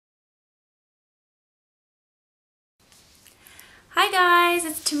Hi guys,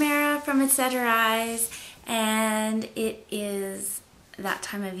 it's Tamara from Etc. Eyes, and it is that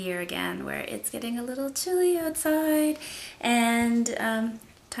time of year again where it's getting a little chilly outside, and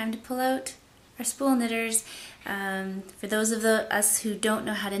time to pull out our spool knitters. For those of us who don't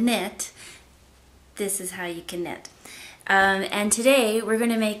know how to knit, this is how you can knit. And today we're going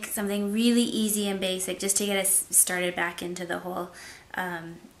to make something really easy and basic just to get us started back into the whole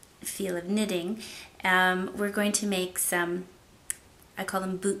feel of knitting. We're going to make some, I call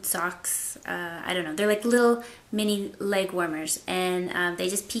them boot socks. I don't know, they're like little mini leg warmers, and they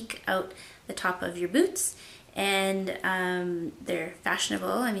just peek out the top of your boots, and they're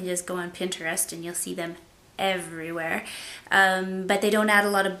fashionable. I mean, just go on Pinterest and you'll see them everywhere, but they don't add a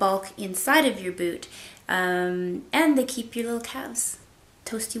lot of bulk inside of your boot, and they keep your little calves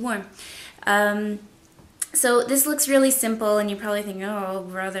toasty warm. So this looks really simple, and you probably think, oh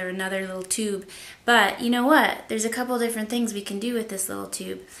brother, another little tube. But you know what? There's a couple different things we can do with this little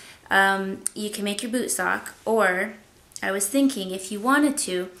tube. You can make your boot sock, or I was thinking if you wanted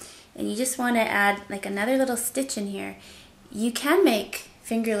to, and you just want to add like another little stitch in here, you can make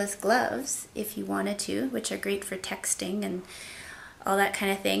fingerless gloves if you wanted to, which are great for texting and all that kind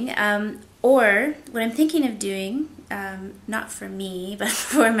of thing. Or what I'm thinking of doing, not for me, but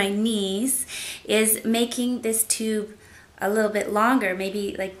for my niece, is making this tube a little bit longer,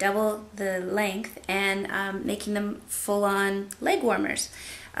 maybe like double the length, and making them full-on leg warmers,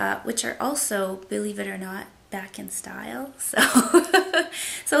 which are also, believe it or not, back in style. So,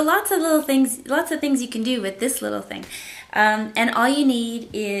 so lots of little things, lots of things you can do with this little thing. And all you need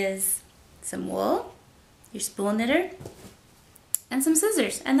is some wool, your spool knitter, and some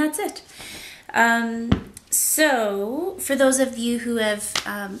scissors, and that's it. So for those of you who have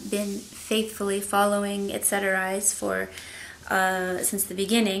been faithfully following Etc. Eyes for since the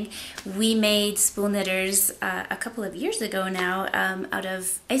beginning, we made spool knitters a couple of years ago now out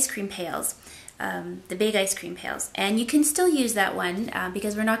of ice cream pails, the big ice cream pails, and you can still use that one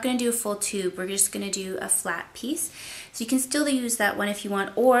because we're not going to do a full tube, we're just going to do a flat piece. So you can still use that one if you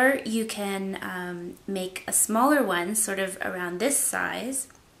want, or you can make a smaller one, sort of around this size.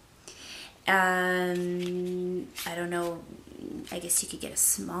 I don't know, I guess you could get a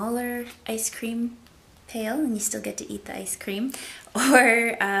smaller ice cream pail and you still get to eat the ice cream,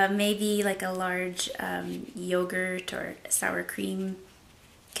 or maybe like a large yogurt or sour cream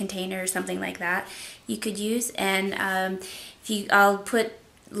container or something like that you could use. And I'll put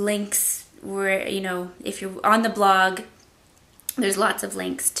links where, you know, if you're on the blog, there's lots of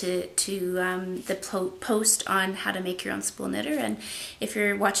links to the post on how to make your own spool knitter, and if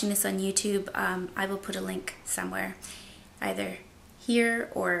you're watching this on YouTube, I will put a link somewhere, either here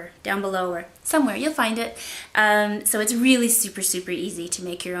or down below or somewhere, you'll find it. So it's really super easy to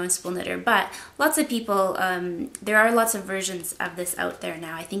make your own spool knitter, but lots of people, there are lots of versions of this out there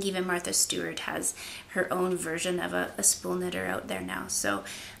now. I think even Martha Stewart has her own version of a spool knitter out there now. So,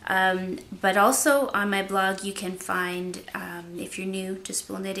 but also on my blog you can find, if you're new to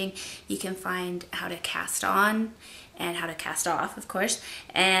spool knitting, you can find how to cast on and how to cast off, of course,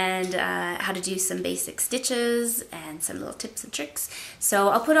 and how to do some basic stitches and some little tips and tricks. So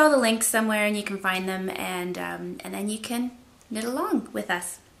I'll put all the links somewhere and you can find them, and then you can knit along with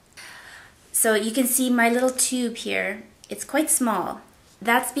us. So you can see my little tube here, it's quite small.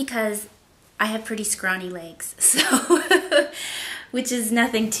 That's because I have pretty scrawny legs, so which is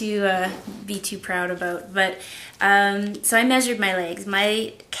nothing to be too proud about. But so I measured my legs.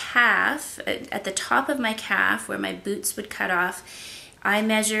 My calf, at the top of my calf where my boots would cut off, I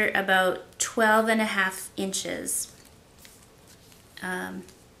measure about 12.5 inches.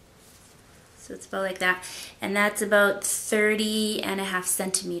 So it's about like that, and that's about 30.5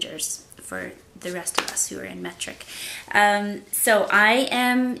 centimeters for the rest of us who are in metric. So I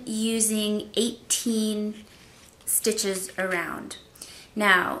am using 18 stitches around.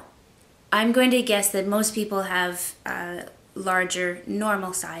 Now, I'm going to guess that most people have larger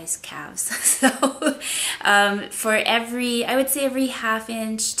normal size calves. So for every, I would say every ½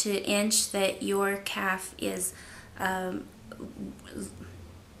 inch to inch that your calf is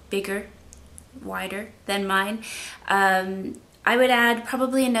bigger, wider than mine, I would add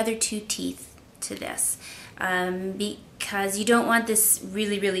probably another 2 teeth to this, because you don't want this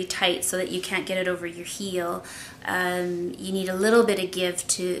really tight so that you can't get it over your heel. You need a little bit of give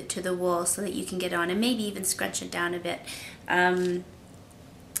to the wool so that you can get on, and maybe even scrunch it down a bit.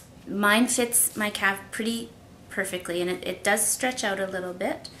 Mine fits my calf pretty perfectly, and it does stretch out a little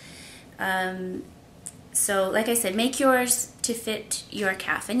bit. So like I said, make yours to fit your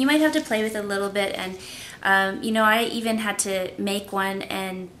calf, and you might have to play with it a little bit. And you know, I even had to make one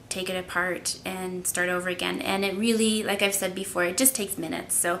and take it apart and start over again. And it really, like I've said before, it just takes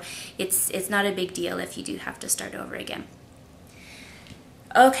minutes, so it's not a big deal if you do have to start over again.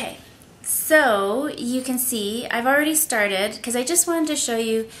 Okay, so you can see I've already started, because I just wanted to show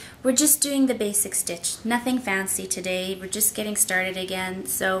you we're just doing the basic stitch, nothing fancy today, we're just getting started again.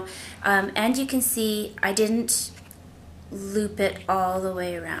 So and you can see I didn't loop it all the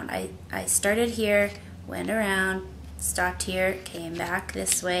way around. I started here, went around, stopped here, came back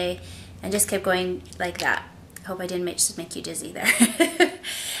this way, and just kept going like that. I hope I didn't make you dizzy there.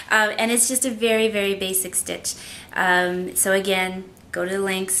 And it's just a very, very basic stitch. So again, go to the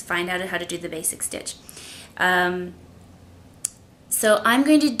links, find out how to do the basic stitch. So I'm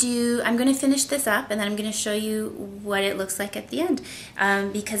going to finish this up, and then I'm going to show you what it looks like at the end,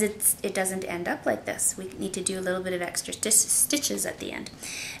 because it doesn't end up like this. We need to do a little bit of extra stitches at the end.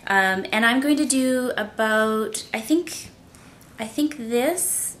 And I'm going to do about, I think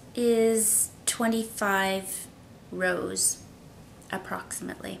this is 25 rows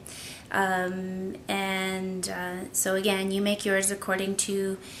approximately. So again, you make yours according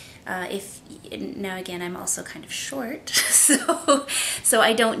to now again, I'm also kind of short, so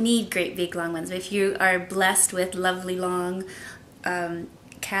I don't need great big long ones. But if you are blessed with lovely long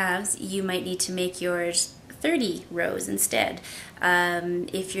calves, you might need to make yours 30 rows instead.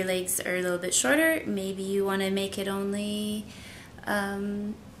 If your legs are a little bit shorter, maybe you want to make it only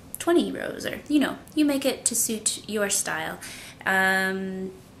 20 rows, or you make it to suit your style.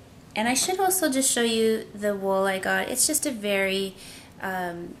 And I should also just show you the wool I got. It's just a very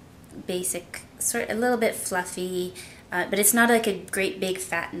basic, a little bit fluffy, but it's not like a great big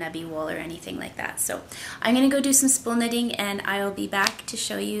fat nubby wool or anything like that. So I'm going to go do some spool knitting, and I will be back to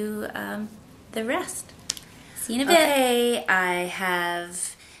show you the rest. See you in a bit. Okay, I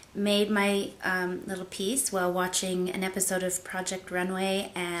have made my little piece while watching an episode of Project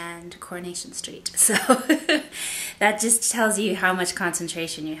Runway and Coronation Street. So that just tells you how much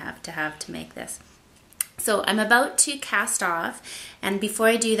concentration you have to make this. So I'm about to cast off, and before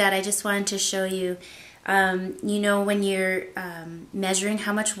I do that, I just wanted to show you, when you're measuring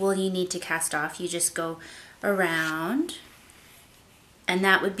how much wool you need to cast off, you just go around, and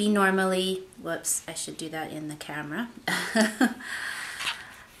that would be normally, whoops, I should do that in the camera,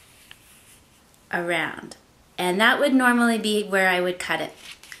 around. And that would normally be where I would cut it.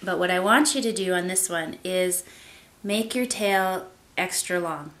 But what I want you to do on this one is make your tail extra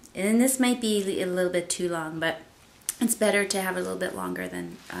long. And this might be a little bit too long, but it's better to have a little bit longer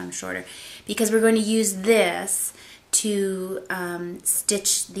than shorter, because we're going to use this to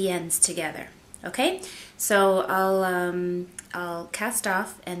stitch the ends together. Okay, so I'll cast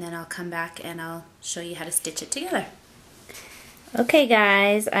off, and then I'll come back and I'll show you how to stitch it together. Okay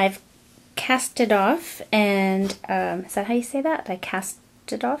guys, I've cast it off, and is that how you say that? I cast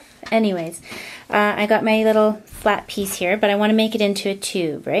it off? Anyways, I got my little flat piece here, but I want to make it into a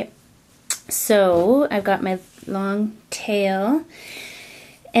tube, right? So I've got my long tail,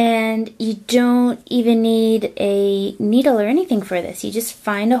 and you don't even need a needle or anything for this. You just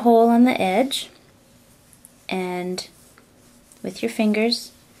find a hole on the edge, and with your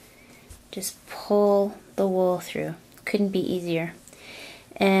fingers just pull the wool through. Couldn't be easier.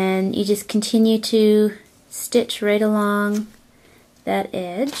 And you just continue to stitch right along that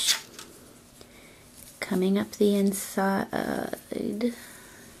edge, coming up the inside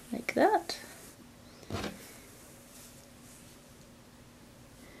like that.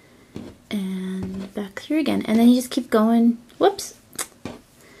 And back through again. And then you just keep going, whoops,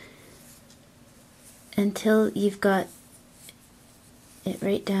 until you've got it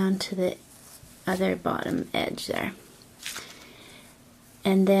right down to the other bottom edge there.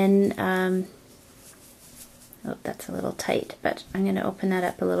 And then, oh, that's a little tight, but I'm going to open that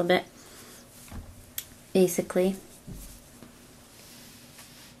up a little bit. Basically,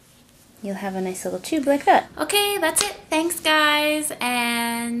 you'll have a nice little tube like that. Okay, that's it. Thanks, guys,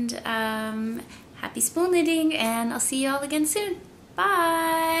 and happy spool knitting, and I'll see you all again soon.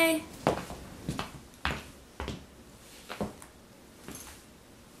 Bye!